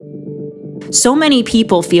So many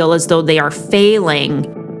people feel as though they are failing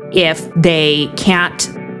if they can't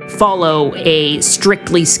follow a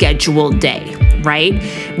strictly scheduled day, right?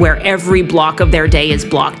 Where every block of their day is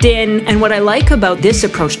blocked in. And what I like about this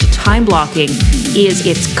approach to time blocking is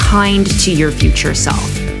it's kind to your future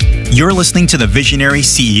self. You're listening to the Visionary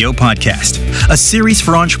CEO Podcast, a series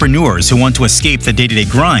for entrepreneurs who want to escape the day-to-day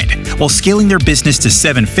grind while scaling their business to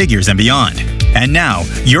 7 figures and beyond. And now,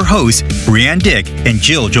 your hosts, Brianne Dick and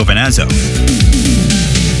Jill Giovinazzo.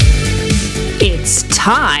 It's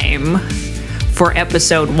time for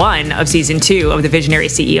episode 1 of season 2 of the Visionary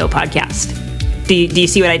CEO Podcast. Do you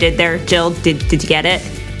see what I did there, Jill? Did you get it?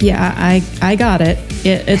 Yeah, I got it.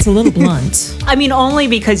 It's a little blunt. I mean, only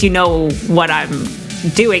because you know what I'm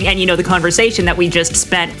doing and you know the conversation that we just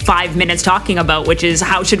spent 5 minutes talking about, which is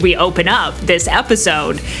how should we open up this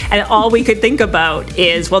episode? And all we could think about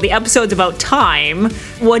is, well, the episode's about time.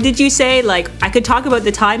 What did you say? Like, I could talk about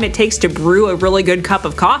the time it takes to brew a really good cup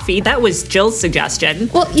of coffee. That was Jill's suggestion.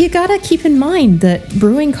 Well, you gotta keep in mind that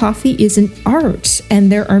brewing coffee is an art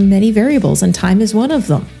and there are many variables and time is one of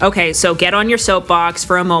them. Okay, so get on your soapbox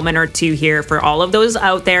for a moment or two here for all of those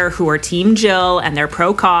out there who are Team Jill and they're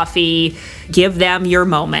pro coffee. Give them your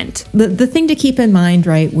moment. The thing to keep in mind,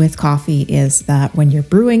 right, with coffee is that when you're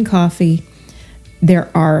brewing coffee, there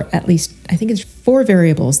are at least, I think it's 4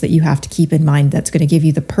 variables that you have to keep in mind that's going to give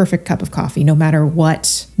you the perfect cup of coffee, no matter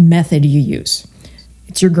what method you use.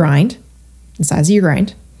 It's your grind, the size of your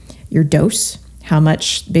grind, your dose, how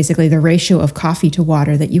much, basically the ratio of coffee to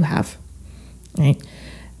water that you have, right?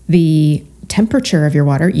 The temperature of your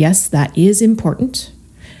water, yes, that is important.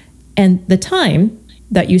 And the time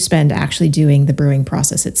that you spend actually doing the brewing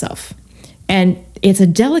process itself. And it's a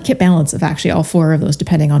delicate balance of actually all 4 of those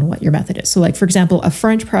depending on what your method is. So like, for example, a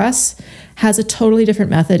French press has a totally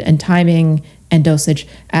different method and timing and dosage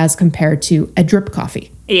as compared to a drip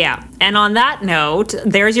coffee. Yeah. And on that note,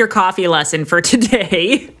 there's your coffee lesson for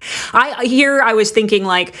today. I was thinking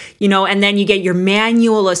like, and then you get your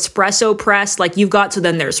manual espresso press, like you've got, so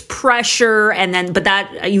then there's pressure but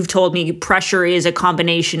that you've told me pressure is a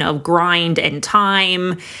combination of grind and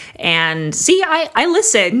time. And see, I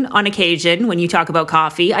listen on occasion when you talk about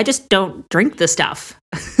coffee. I just don't drink the stuff.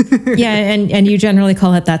 Yeah, and you generally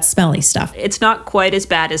call it that smelly stuff. It's not quite as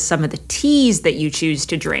bad as some of the teas that you choose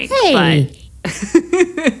to drink. Hey. But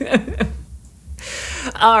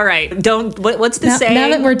all right. What's the saying? Now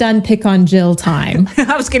that we're done pick on Jill time.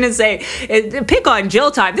 I was going to say, pick on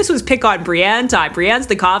Jill time. This was pick on Brianne time. Brianne's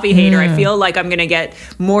the coffee hater. I feel like I'm going to get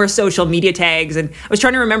more social media tags. And I was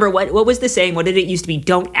trying to remember what was the saying? What did it used to be?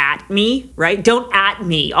 Don't at me, right? Don't at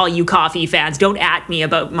me, all you coffee fans. Don't at me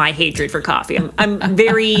about my hatred for coffee. I'm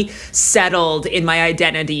very settled in my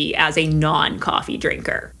identity as a non-coffee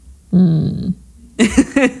drinker.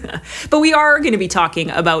 But we are going to be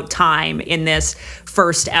talking about time in this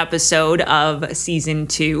first episode of season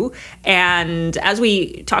 2. And as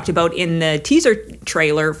we talked about in the teaser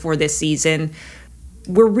trailer for this season,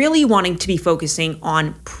 we're really wanting to be focusing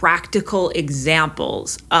on practical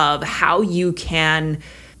examples of how you can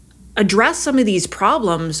address some of these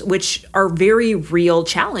problems, which are very real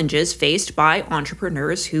challenges faced by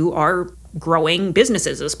entrepreneurs who are growing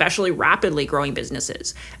businesses, especially rapidly growing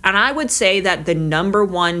businesses. And I would say that the number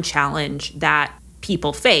one challenge that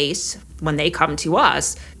people face when they come to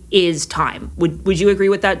us is time. Would you agree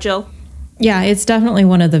with that, Jill? Yeah, it's definitely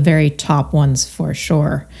one of the very top ones for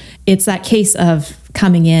sure. It's that case of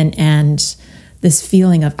coming in and this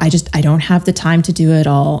feeling of, I don't have the time to do it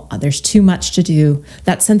all. There's too much to do.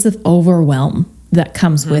 That sense of overwhelm that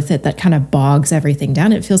comes with it, that kind of bogs everything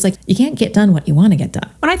down. It feels like you can't get done what you want to get done.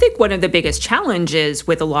 And I think one of the biggest challenges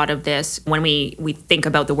with a lot of this, when we think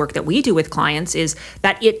about the work that we do with clients, is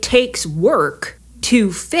that it takes work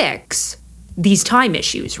to fix these time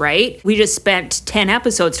issues, right? We just spent 10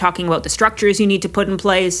 episodes talking about the structures you need to put in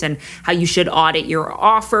place and how you should audit your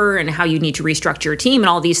offer and how you need to restructure your team and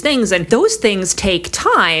all these things. And those things take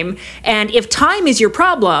time. And if time is your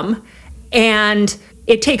problem and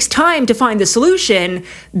it takes time to find the solution,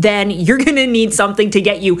 then you're going to need something to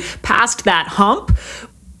get you past that hump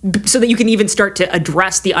so that you can even start to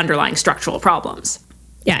address the underlying structural problems.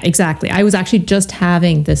 Yeah, exactly. I was actually just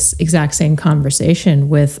having this exact same conversation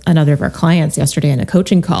with another of our clients yesterday in a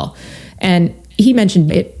coaching call. And he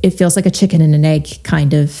mentioned it feels like a chicken and an egg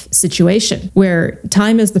kind of situation where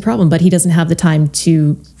time is the problem, but he doesn't have the time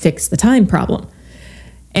to fix the time problem.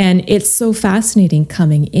 And it's so fascinating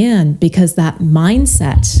coming in because that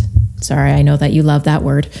mindset, sorry, I know that you love that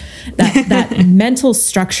word, that mental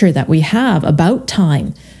structure that we have about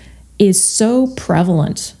time is so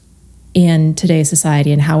prevalent in today's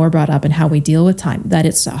society and how we're brought up and how we deal with time, that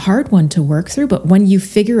it's a hard one to work through. But when you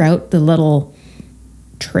figure out the little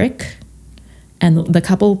trick and the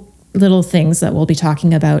couple little things that we'll be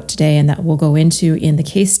talking about today and that we'll go into in the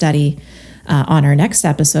case study on our next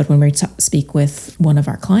episode when we speak with one of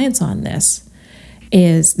our clients on this,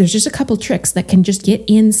 is there's just a couple tricks that can just get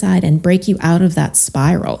inside and break you out of that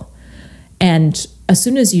spiral. And as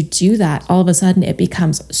soon as you do that, all of a sudden it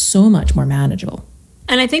becomes so much more manageable.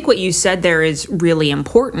 And I think what you said there is really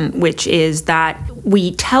important, which is that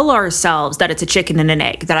we tell ourselves that it's a chicken and an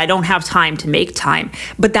egg, that I don't have time to make time,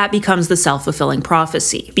 but that becomes the self-fulfilling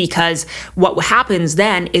prophecy, because what happens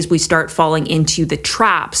then is we start falling into the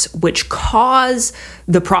traps which cause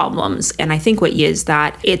the problems. And I think what is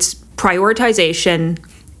that it's prioritization,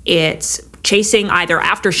 it's chasing either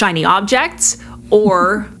after shiny objects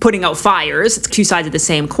or putting out fires. It's two sides of the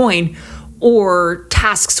same coin. Or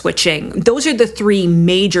task switching. Those are the three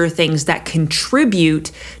major things that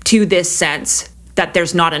contribute to this sense that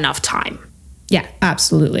there's not enough time. Yeah,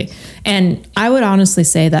 absolutely. And I would honestly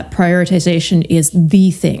say that prioritization is the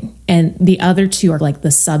thing. And the other two are like the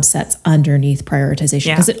subsets underneath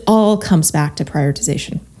prioritization, because it all comes back to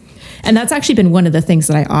prioritization. And that's actually been one of the things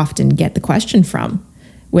that I often get the question from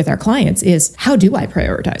with our clients is, how do I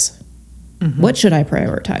prioritize? What should I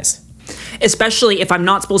prioritize? Especially if I'm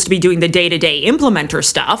not supposed to be doing the day-to-day implementer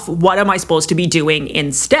stuff, what am I supposed to be doing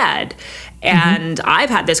instead? And I've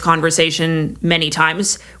had this conversation many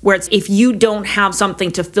times where it's, if you don't have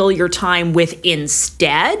something to fill your time with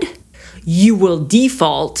instead, you will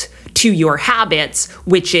default to your habits,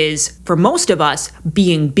 which is, for most of us,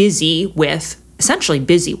 being busy with essentially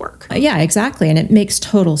busy work. Yeah, exactly. And it makes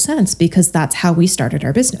total sense because that's how we started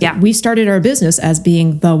our business. Yeah. We started our business as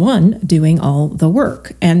being the one doing all the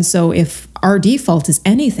work. And so if our default is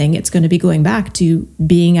anything, it's going to be going back to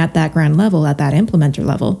being at that ground level, at that implementer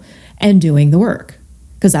level, and doing the work,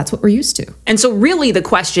 because that's what we're used to. And so really the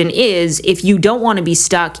question is, if you don't want to be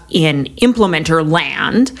stuck in implementer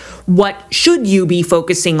land, what should you be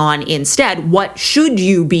focusing on instead? What should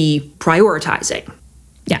you be prioritizing?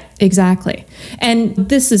 Yeah, exactly. And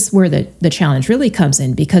this is where the challenge really comes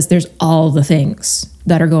in, because there's all the things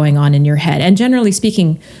that are going on in your head. And generally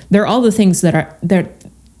speaking, they're all the things that are there.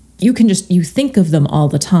 You think of them all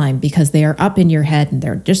the time because they are up in your head and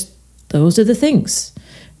they're just, those are the things,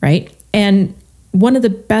 right? And one of the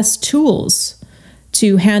best tools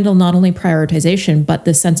to handle not only prioritization, but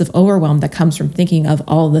the sense of overwhelm that comes from thinking of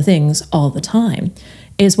all the things all the time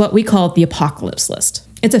is what we call the apocalypse list.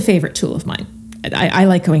 It's a favorite tool of mine. I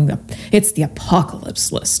like going it's the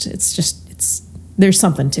apocalypse list. There's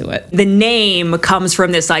something to it. The name comes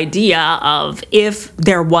from this idea of, if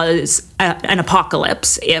there was an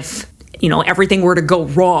apocalypse, if everything were to go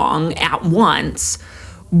wrong at once,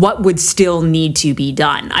 what would still need to be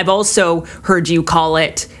done? I've also heard you call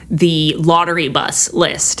it the lottery bus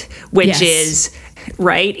list, which is,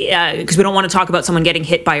 right? Because we don't want to talk about someone getting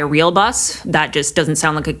hit by a real bus. That just doesn't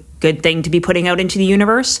sound like a good thing to be putting out into the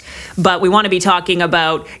universe. But we want to be talking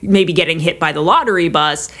about maybe getting hit by the lottery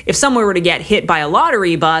bus. If someone were to get hit by a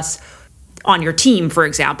lottery bus on your team, for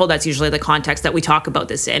example, that's usually the context that we talk about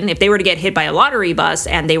this in. If they were to get hit by a lottery bus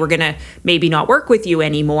and they were going to maybe not work with you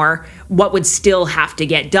anymore, what would still have to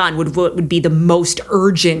get done? What would be the most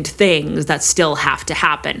urgent things that still have to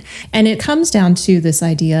happen? And it comes down to this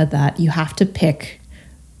idea that you have to pick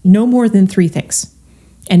no more than 3 things.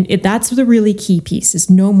 And that's the really key piece, is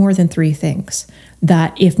no more than 3 things.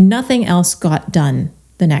 That if nothing else got done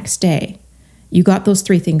the next day, you got those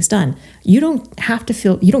 3 things done. You don't get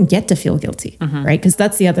to feel guilty, right? Because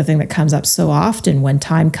that's the other thing that comes up so often when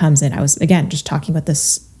time comes in. I was, again, just talking about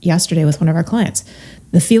this yesterday with one of our clients.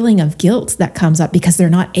 The feeling of guilt that comes up because they're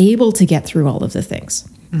not able to get through all of the things.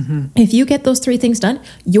 If you get those 3 things done,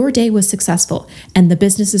 your day was successful and the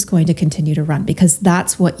business is going to continue to run because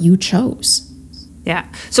that's what you chose. Yeah.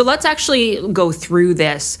 So let's actually go through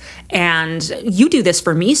this. And you do this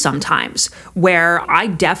for me sometimes, where I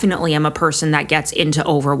definitely am a person that gets into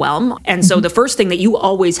overwhelm. And so the first thing that you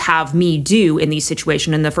always have me do in these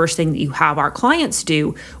situations, and the first thing that you have our clients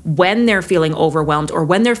do when they're feeling overwhelmed or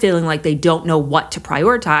when they're feeling like they don't know what to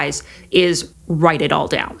prioritize, is write it all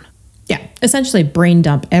down. Yeah, essentially brain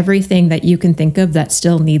dump everything that you can think of that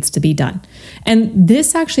still needs to be done. And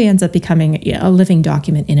this actually ends up becoming a living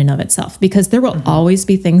document in and of itself, because there will always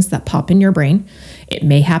be things that pop in your brain. It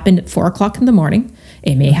may happen at 4:00 in the morning.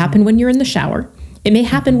 It may happen when you're in the shower. It may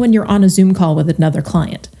happen when you're on a Zoom call with another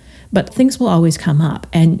client. But things will always come up.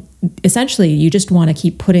 And essentially, you just want to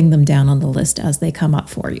keep putting them down on the list as they come up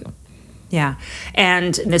for you. Yeah.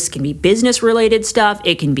 And this can be business related stuff.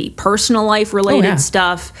 It can be personal life related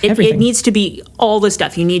stuff. It needs to be all the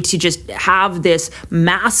stuff. You need to just have this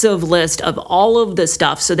massive list of all of the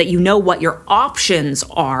stuff so that you know what your options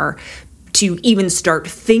are to even start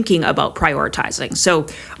thinking about prioritizing. So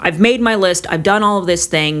I've made my list, I've done all of this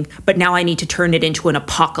thing, but now I need to turn it into an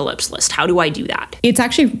apocalypse list. How do I do that? It's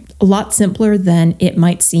actually a lot simpler than it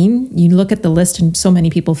might seem. You look at the list and so many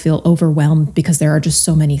people feel overwhelmed because there are just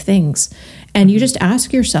so many things. And you just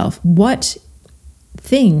ask yourself, what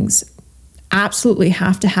things absolutely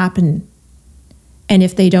have to happen? And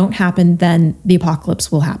if they don't happen, then the apocalypse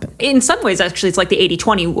will happen. In some ways, actually, it's like the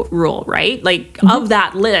 80-20 rule, right? Like of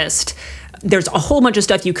that list, there's a whole bunch of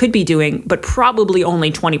stuff you could be doing, but probably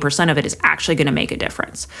only 20% of it is actually going to make a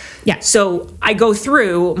difference. Yeah. So I go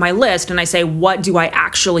through my list and I say, what do I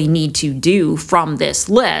actually need to do from this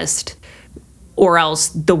list? Or else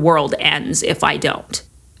the world ends if I don't.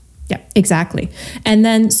 Yeah, exactly. And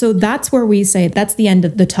then, so that's where we say that's the end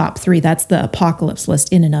of the top 3. That's the apocalypse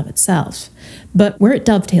list in and of itself. But where it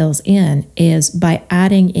dovetails in is by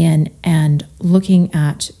adding in and looking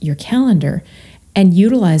at your calendar and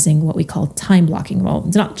utilizing what we call time blocking. Well,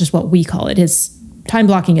 it's not just what we call it. Time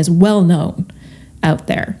blocking is well known out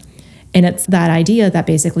there. And it's that idea that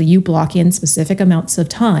basically you block in specific amounts of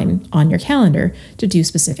time on your calendar to do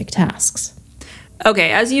specific tasks.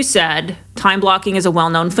 Okay, as you said, time blocking is a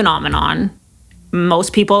well-known phenomenon.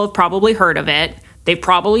 Most people have probably heard of it. They've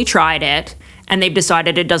probably tried it, and they've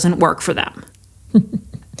decided it doesn't work for them.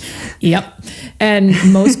 Yep. And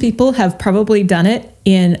most people have probably done it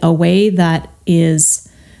in a way that is,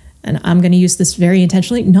 and I'm going to use this very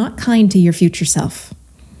intentionally, not kind to your future self.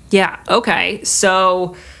 Yeah, okay.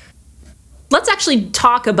 So let's actually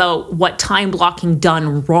talk about what time blocking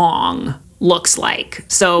done wrong looks like.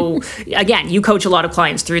 So again, you coach a lot of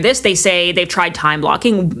clients through this. They say they've tried time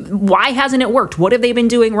blocking. Why hasn't it worked? What have they been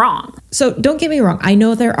doing wrong? So don't get me wrong. I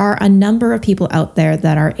know there are a number of people out there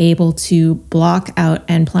that are able to block out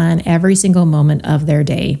and plan every single moment of their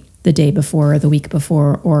day, the day before, the week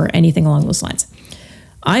before, or anything along those lines.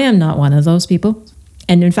 I am not one of those people.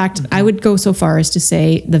 And in fact, I would go so far as to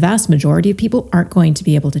say the vast majority of people aren't going to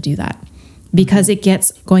be able to do that, because it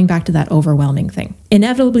gets going back to that overwhelming thing.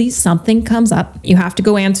 Inevitably, something comes up. You have to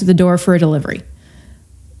go answer the door for a delivery.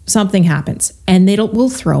 Something happens, and will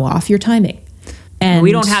throw off your timing. And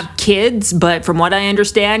we don't have kids, but from what I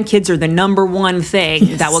understand, kids are the number one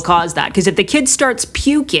thing that will cause that. Because if the kid starts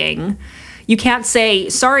puking, you can't say,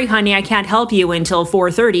 sorry, honey, I can't help you until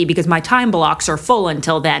 4:30 because my time blocks are full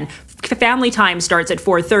until then. Family time starts at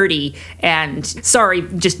 4:30, and sorry,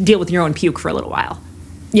 just deal with your own puke for a little while.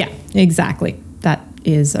 Yeah, exactly. That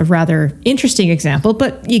is a rather interesting example,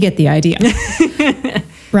 but you get the idea.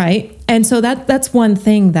 Right? And so that's one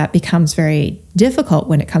thing that becomes very difficult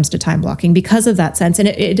when it comes to time blocking because of that sense. And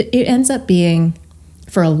it ends up being,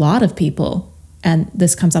 for a lot of people, and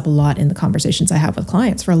this comes up a lot in the conversations I have with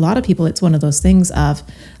clients, for a lot of people, it's one of those things of,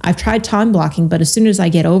 I've tried time blocking, but as soon as I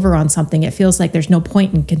get over on something, it feels like there's no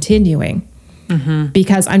point in continuing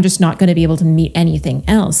because I'm just not going to be able to meet anything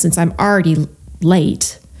else since I'm already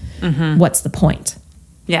late. What's the point?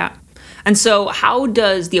 Yeah. And so how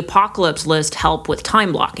does the apocalypse list help with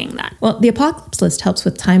time blocking then? Well, the apocalypse list helps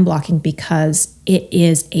with time blocking because it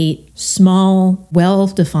is a small,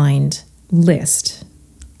 well-defined list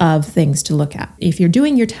of things to look at. If you're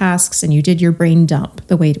doing your tasks and you did your brain dump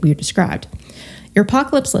the way we described, your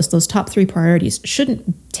apocalypse list, those top 3 priorities,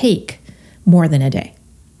 shouldn't take more than a day.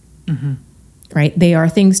 Right? They are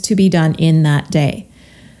things to be done in that day.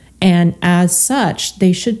 And as such,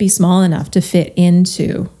 they should be small enough to fit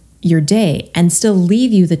into your day and still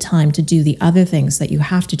leave you the time to do the other things that you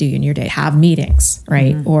have to do in your day. Have meetings,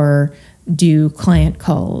 right? Or do client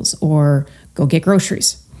calls or go get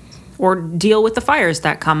groceries. Or deal with the fires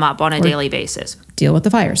that come up on a daily basis. Deal with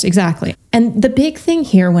the fires, exactly. And the big thing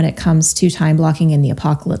here when it comes to time blocking in the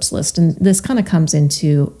apocalypse list, and this kind of comes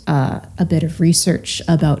into a bit of research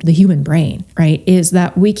about the human brain, right, is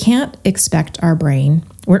that we can't expect our brain,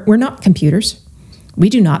 we're not computers. We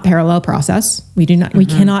do not parallel process. We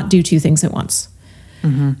cannot do 2 things at once.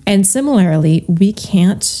 And similarly, we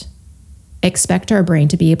can't expect our brain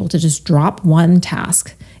to be able to just drop one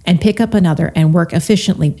task and pick up another and work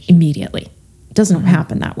efficiently immediately. It doesn't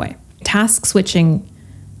happen that way. Task switching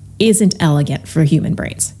isn't elegant for human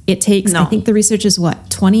brains. It takes, I think the research is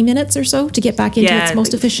 20 minutes or so to get back into its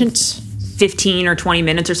most efficient. 15 or 20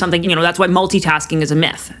 minutes or something. That's why multitasking is a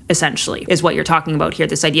myth, essentially, is what you're talking about here.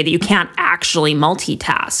 This idea that you can't actually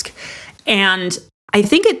multitask. And I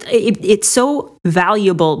think it's so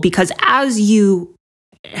valuable because as you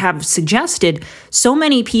have suggested, so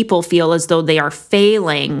many people feel as though they are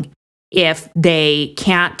failing if they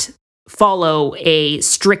can't follow a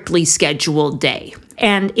strictly scheduled day.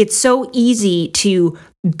 And it's so easy to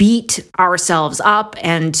beat ourselves up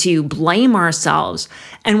and to blame ourselves.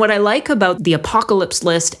 And what I like about the apocalypse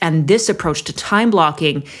list and this approach to time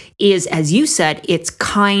blocking is, as you said, it's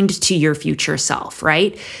kind to your future self,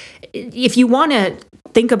 right? If you want to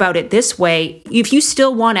think about it this way, if you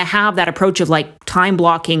still want to have that approach of like time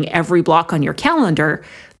blocking every block on your calendar,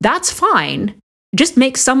 that's fine. Just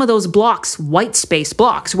make some of those blocks white space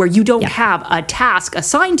blocks where you don't have a task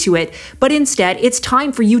assigned to it, but instead it's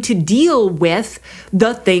time for you to deal with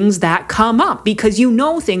the things that come up because you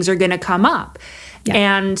know things are going to come up. Yeah.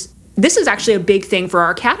 And this is actually a big thing for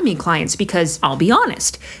our Academy clients because I'll be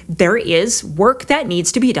honest, there is work that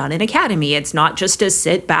needs to be done in Academy. It's not just to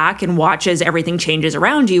sit back and watch as everything changes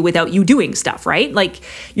around you without you doing stuff, right? Like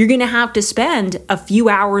you're going to have to spend a few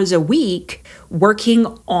hours a week working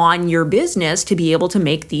on your business to be able to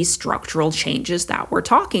make these structural changes that we're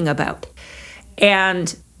talking about.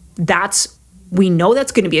 And we know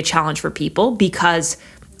that's going to be a challenge for people because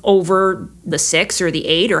over the 6 or the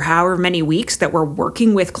 8 or however many weeks that we're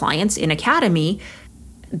working with clients in Academy,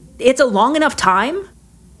 it's a long enough time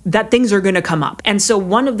that things are going to come up. And so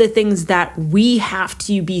one of the things that we have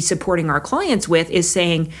to be supporting our clients with is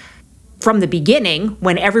saying, from the beginning,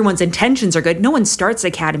 when everyone's intentions are good, no one starts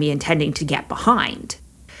Academy intending to get behind.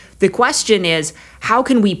 The question is, how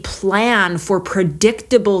can we plan for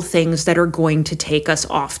predictable things that are going to take us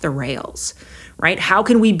off the rails, right? How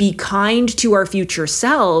can we be kind to our future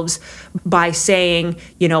selves by saying,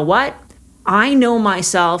 you know what? I know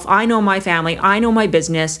myself, I know my family, I know my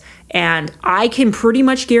business, and I can pretty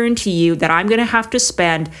much guarantee you that I'm going to have to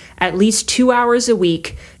spend at least 2 hours a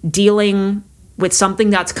week dealing with something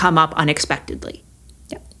that's come up unexpectedly.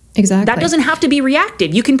 Yep, exactly. That doesn't have to be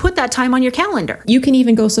reactive. You can put that time on your calendar. You can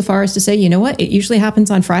even go so far as to say, you know what, it usually happens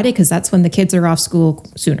on Friday because that's when the kids are off school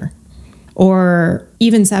sooner. Or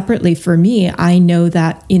even separately for me, I know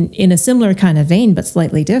that in a similar kind of vein, but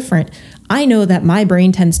slightly different, I know that my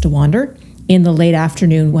brain tends to wander in the late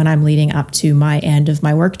afternoon when I'm leading up to my end of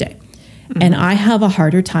my workday. Mm-hmm. And I have a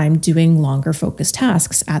harder time doing longer focused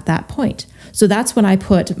tasks at that point. So that's when I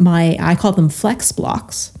put I call them flex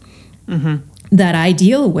blocks, that I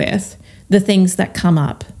deal with the things that come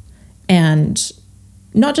up, and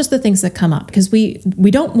not just the things that come up, because we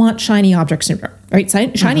don't want shiny object syndrome, right?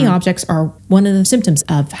 Shiny objects are one of the symptoms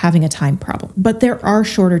of having a time problem. But there are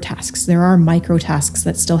shorter tasks. There are micro tasks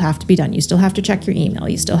that still have to be done. You still have to check your email.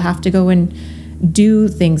 You still have to go and do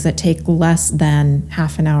things that take less than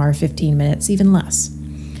half an hour, 15 minutes, even less.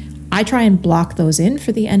 I try and block those in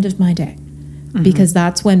for the end of my day. Because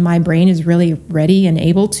that's when my brain is really ready and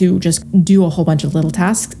able to just do a whole bunch of little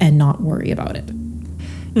tasks and not worry about it.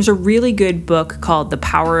 There's a really good book called The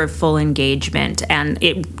Power of Full Engagement, and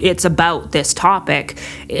it's about this topic.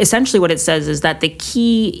 Essentially what it says is that the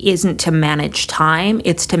key isn't to manage time,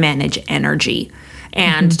 it's to manage energy.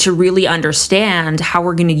 And to really understand how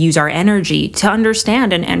we're going to use our energy to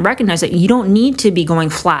understand and recognize that you don't need to be going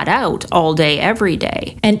flat out all day, every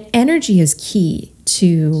day. And energy is key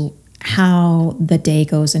to how the day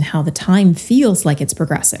goes and how the time feels like it's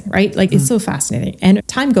progressing, right? Like it's so fascinating. And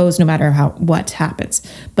time goes no matter what happens.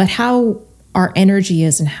 But how our energy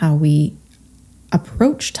is and how we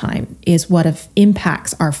approach time is what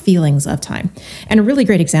impacts our feelings of time. And a really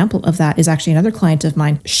great example of that is actually another client of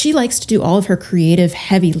mine. She likes to do all of her creative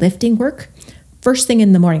heavy lifting work first thing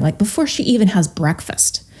in the morning, like before she even has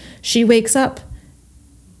breakfast. She wakes up.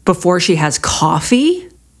 Before she has coffee?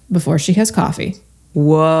 Before she has coffee.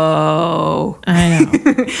 Whoa. I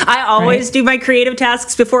know. I always do my creative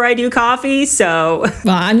tasks before I do coffee, so.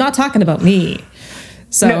 Well, I'm not talking about me.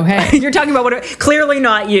 So, no, hey. You're talking about clearly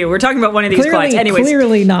not you. We're talking about one of these clients. Anyways.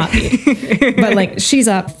 Clearly not me. But like she's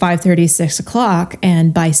up 5:30, 6 o'clock,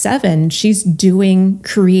 and by 7, she's doing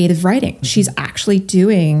creative writing. She's actually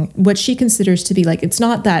doing what she considers to be like, it's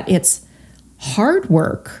not that it's hard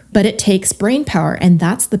work, but it takes brain power. And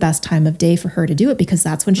that's the best time of day for her to do it because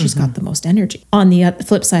that's when she's got the most energy. On the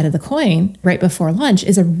flip side of the coin, right before lunch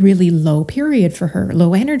is a really low period for her,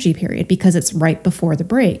 low energy period, because it's right before the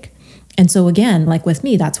break. And so again, like with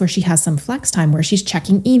me, that's where she has some flex time where she's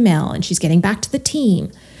checking email and she's getting back to the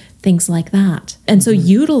team, things like that. And so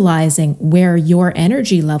utilizing where your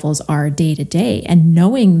energy levels are day to day and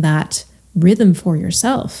knowing that rhythm for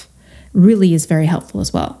yourself really is very helpful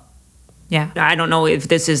as well. Yeah. I don't know if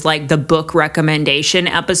this is like the book recommendation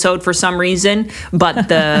episode for some reason, but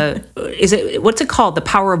what's it called? The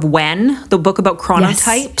Power of When, the book about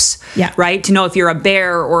chronotypes, yeah. Right? To know if you're a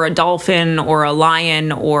bear or a dolphin or a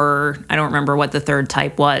lion or I don't remember what the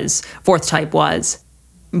fourth type was.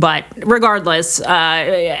 But regardless,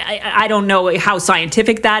 I don't know how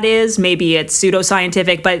scientific that is. Maybe it's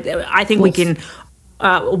pseudoscientific, but I think we can...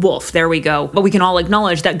 Wolf, there we go. But we can all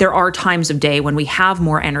acknowledge that there are times of day when we have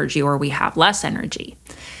more energy or we have less energy.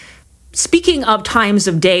 Speaking of times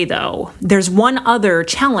of day, though, there's one other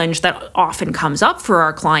challenge that often comes up for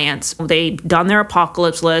our clients. They've done their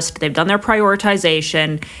apocalypse list, they've done their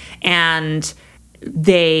prioritization, and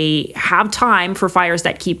they have time for fires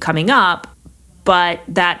that keep coming up. But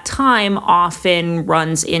that time often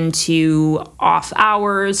runs into off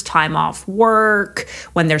hours, time off work,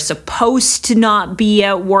 when they're supposed to not be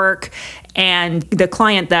at work. And the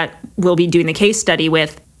client that we'll be doing the case study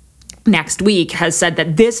with next week has said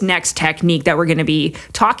that this next technique that we're going to be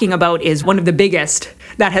talking about is one of the biggest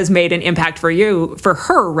that has made an impact for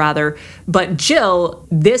her. But Jill,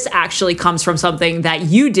 this actually comes from something that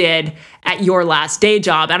you did at your last day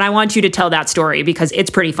job. And I want you to tell that story because it's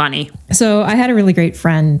pretty funny. So I had a really great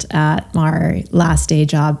friend at my last day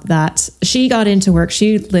job that she got into work.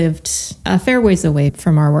 She lived a fair ways away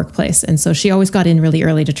from our workplace. And so she always got in really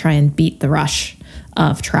early to try and beat the rush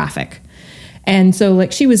of traffic. And so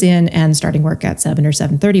like she was in and starting work at 7 or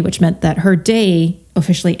 7:30, which meant that her day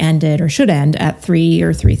officially ended or should end at 3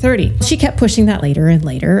 or 3:30. She kept pushing that later and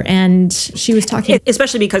later. And she was talking...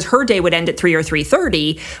 Especially because her day would end at 3 or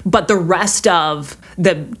 3:30, but the rest of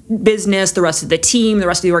the business, the rest of the team, the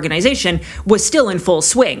rest of the organization was still in full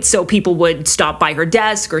swing. So people would stop by her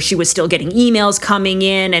desk or she was still getting emails coming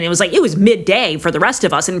in. And it was midday for the rest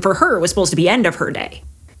of us. And for her, it was supposed to be end of her day.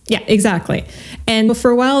 Yeah, exactly. And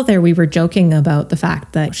for a while there, we were joking about the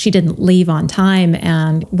fact that she didn't leave on time.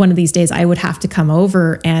 And one of these days I would have to come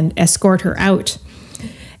over and escort her out.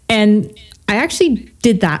 And I actually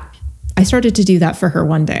did that. I started to do that for her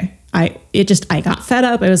one day. I got fed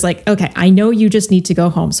up. I was like, okay, I know you just need to go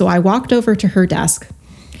home. So I walked over to her desk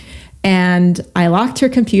and I locked her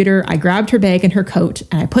computer. I grabbed her bag and her coat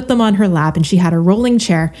and I put them on her lap, and she had a rolling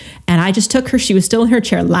chair, and I just took her. She was still in her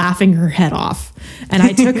chair laughing her head off. And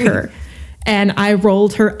I took her and I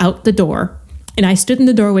rolled her out the door, and I stood in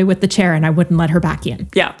the doorway with the chair and I wouldn't let her back in.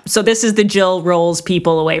 Yeah. So this is the Jill rolls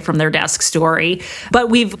people away from their desk story. But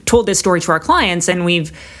we've told this story to our clients and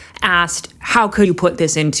we've asked, how could you put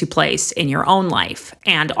this into place in your own life?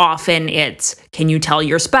 And often it's, can you tell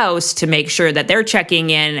your spouse to make sure that they're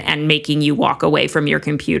checking in and making you walk away from your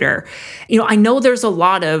computer? I know there's a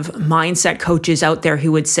lot of mindset coaches out there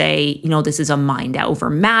who would say, this is a mind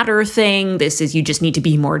over matter thing. This is, you just need to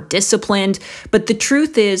be more disciplined. But the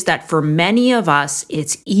truth is that for many of us,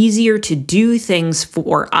 it's easier to do things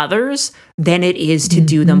for others than it is to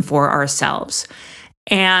do them for ourselves.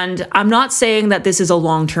 And I'm not saying that this is a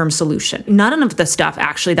long-term solution. None of the stuff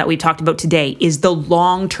actually that we talked about today is the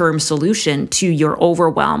long-term solution to your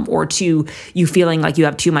overwhelm or to you feeling like you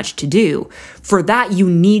have too much to do. For that, you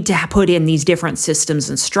need to put in these different systems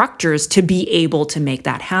and structures to be able to make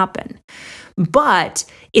that happen. But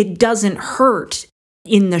it doesn't hurt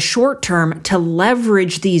in the short term to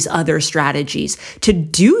leverage these other strategies, to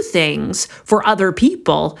do things for other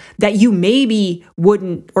people that you maybe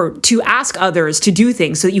wouldn't, or to ask others to do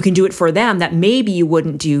things so that you can do it for them that maybe you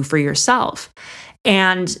wouldn't do for yourself.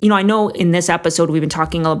 And, I know in this episode, we've been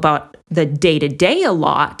talking about the day-to-day a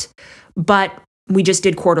lot, but we just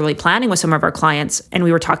did quarterly planning with some of our clients, and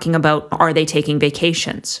we were talking about, are they taking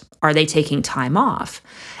vacations? Are they taking time off?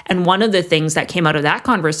 And one of the things that came out of that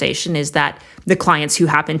conversation is that the clients who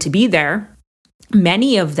happened to be there,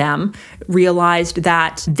 many of them realized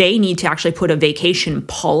that they need to actually put a vacation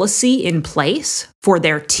policy in place for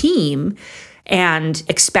their team and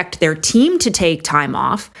expect their team to take time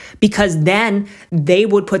off, because then they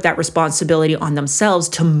would put that responsibility on themselves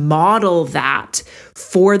to model that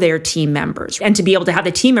for their team members, and to be able to have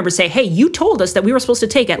the team members say, hey, you told us that we were supposed to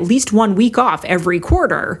take at least 1 week off every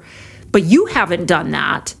quarter, but you haven't done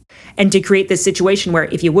that. And to create this situation where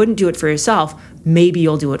if you wouldn't do it for yourself, maybe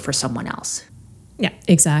you'll do it for someone else. Yeah,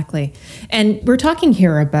 exactly. And we're talking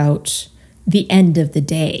here about the end of the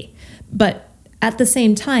day, but at the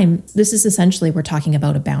same time, this is essentially, we're talking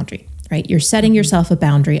about a boundary, right? You're setting yourself a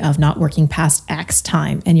boundary of not working past X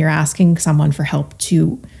time, and you're asking someone for help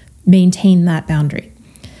to maintain that boundary.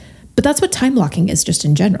 But that's what time blocking is just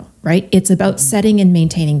in general, right? It's about setting and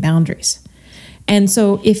maintaining boundaries. And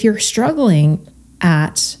so if you're struggling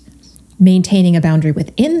at maintaining a boundary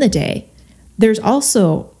within the day, there's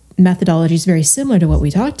also methodologies very similar to what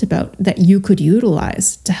we talked about that you could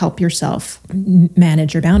utilize to help yourself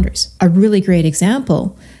manage your boundaries. A really great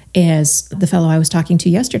example is the fellow I was talking to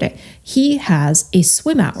yesterday. He has a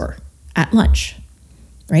swim hour at lunch,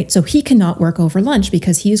 right? So he cannot work over lunch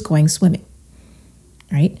because he is going swimming.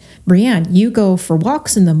 right? Brianne, you go for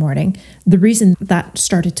walks in the morning. The reason that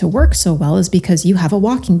started to work so well is because you have a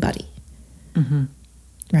walking buddy,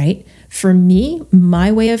 right? For me,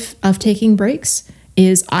 my way of taking breaks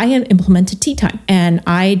is I implemented tea time, and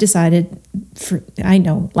I decided,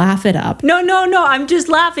 laugh it up. No, I'm just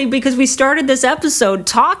laughing because we started this episode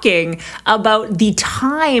talking about the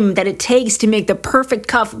time that it takes to make the perfect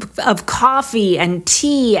cup of coffee and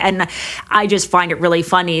tea, and I just find it really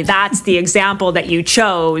funny. That's the example that you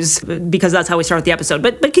chose because that's how we started the episode.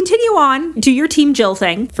 But continue on, do your Team Jill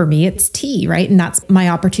thing. For me, it's tea, right? And that's my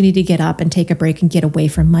opportunity to get up and take a break and get away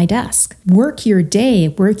from my desk. Work your day,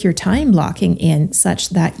 work your time blocking in such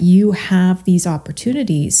that you have these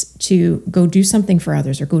opportunities to go do something for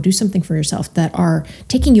others or go do something for yourself that are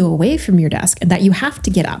taking you away from your desk and that you have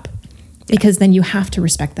to get up because then you have to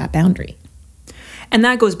respect that boundary. And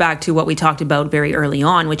that goes back to what we talked about very early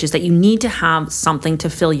on, which is that you need to have something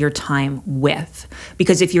to fill your time with.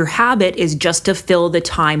 Because if your habit is just to fill the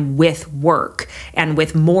time with work and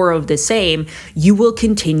with more of the same, you will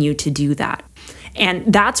continue to do that.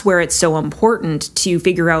 And that's where it's so important to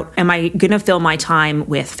figure out, am I going to fill my time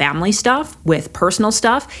with family stuff, with personal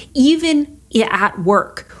stuff, even at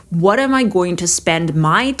work? What am I going to spend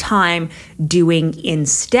my time doing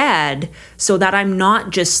instead so that I'm not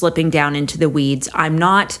just slipping down into the weeds? I'm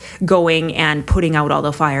not going and putting out all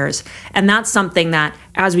the fires. And that's something that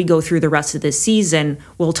as we go through the rest of this season,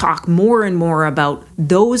 we'll talk more and more about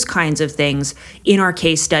those kinds of things in our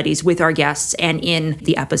case studies with our guests and in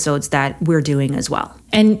the episodes that we're doing as well.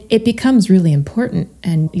 And it becomes really important,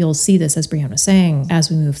 and you'll see this, as Brianne was saying, as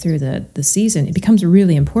we move through the season, it becomes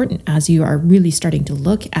really important as you are really starting to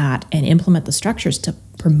look at and implement the structures to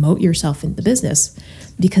promote yourself in the business,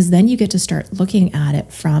 because then you get to start looking at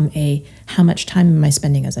it from how much time am I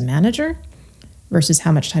spending as a manager versus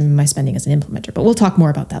how much time am I spending as an implementer. But we'll talk more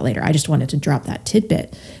about that later. I just wanted to drop that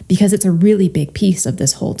tidbit because it's a really big piece of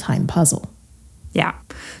this whole time puzzle. Yeah.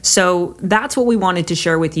 So that's what we wanted to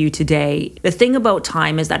share with you today. The thing about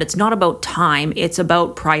time is that it's not about time, it's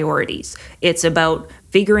about priorities. It's about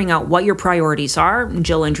figuring out what your priorities are.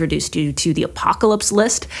 Jill introduced you to the apocalypse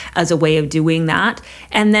list as a way of doing that.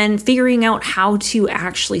 And then figuring out how to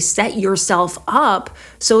actually set yourself up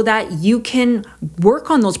so that you can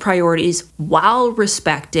work on those priorities while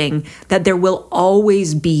respecting that there will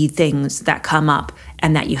always be things that come up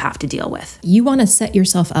and that you have to deal with. You want to set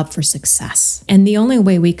yourself up for success. And the only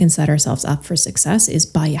way we can set ourselves up for success is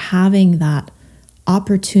by having that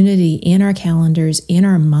opportunity in our calendars, in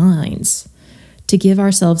our minds, to give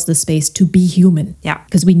ourselves the space to be human. Yeah.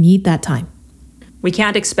 Because we need that time. We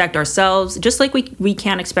can't expect ourselves, just like we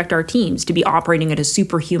can't expect our teams to be operating at a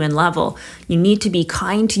superhuman level. You need to be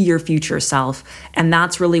kind to your future self. And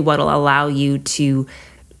that's really what will allow you to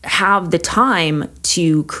have the time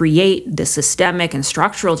to create the systemic and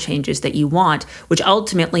structural changes that you want, which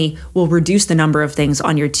ultimately will reduce the number of things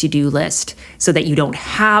on your to-do list so that you don't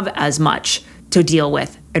have as much to deal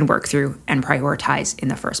with and work through and prioritize in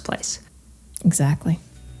the first place. Exactly.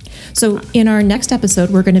 So in our next episode,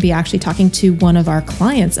 we're going to be actually talking to one of our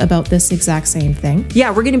clients about this exact same thing.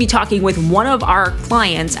 Yeah, we're going to be talking with one of our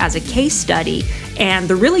clients as a case study. And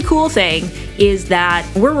the really cool thing is that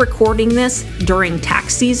we're recording this during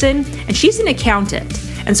tax season, and she's an accountant.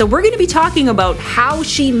 And so we're going to be talking about how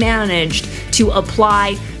she managed to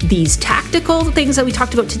apply these tactical things that we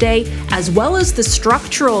talked about today, as well as the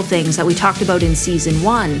structural things that we talked about in season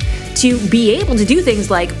 1, to be able to do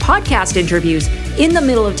things like podcast interviews in the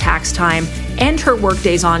middle of tax time, end her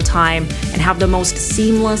workdays on time, and have the most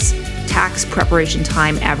seamless tax preparation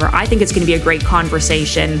time ever. I think it's going to be a great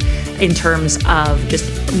conversation in terms of just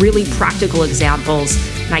really practical examples.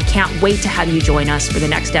 And I can't wait to have you join us for the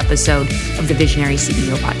next episode of the Visionary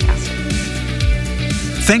CEO Podcast.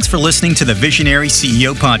 Thanks for listening to the Visionary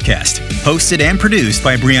CEO Podcast, hosted and produced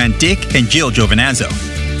by Brianne Dick and Jill Giovinazzo.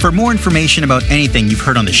 For more information about anything you've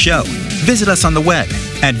heard on the show, visit us on the web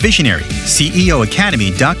at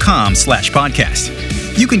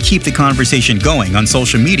visionaryceoacademy.com/podcast. You can keep the conversation going on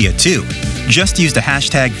social media too. Just use the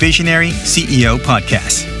hashtag Visionary CEO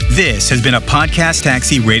Podcast. This has been a Podcast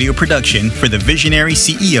Taxi radio production for the Visionary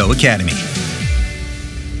CEO Academy.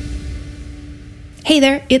 Hey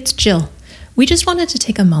there, it's Jill. We just wanted to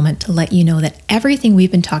take a moment to let you know that everything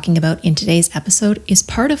we've been talking about in today's episode is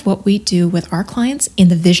part of what we do with our clients in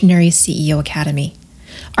the Visionary CEO Academy.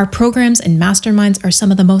 Our programs and masterminds are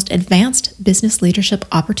some of the most advanced business leadership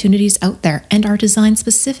opportunities out there and are designed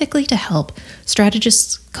specifically to help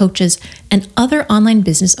strategists, coaches, and other online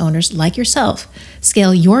business owners like yourself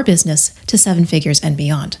scale your business to 7 figures and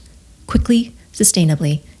beyond, quickly,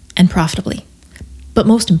 sustainably, and profitably. But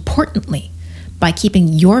most importantly, by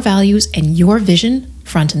keeping your values and your vision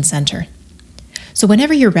front and center. So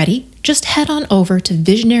whenever you're ready, just head on over to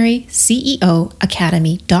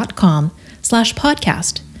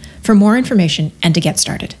visionaryceoacademy.com/podcast for more information and to get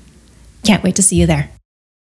started. Can't wait to see you there.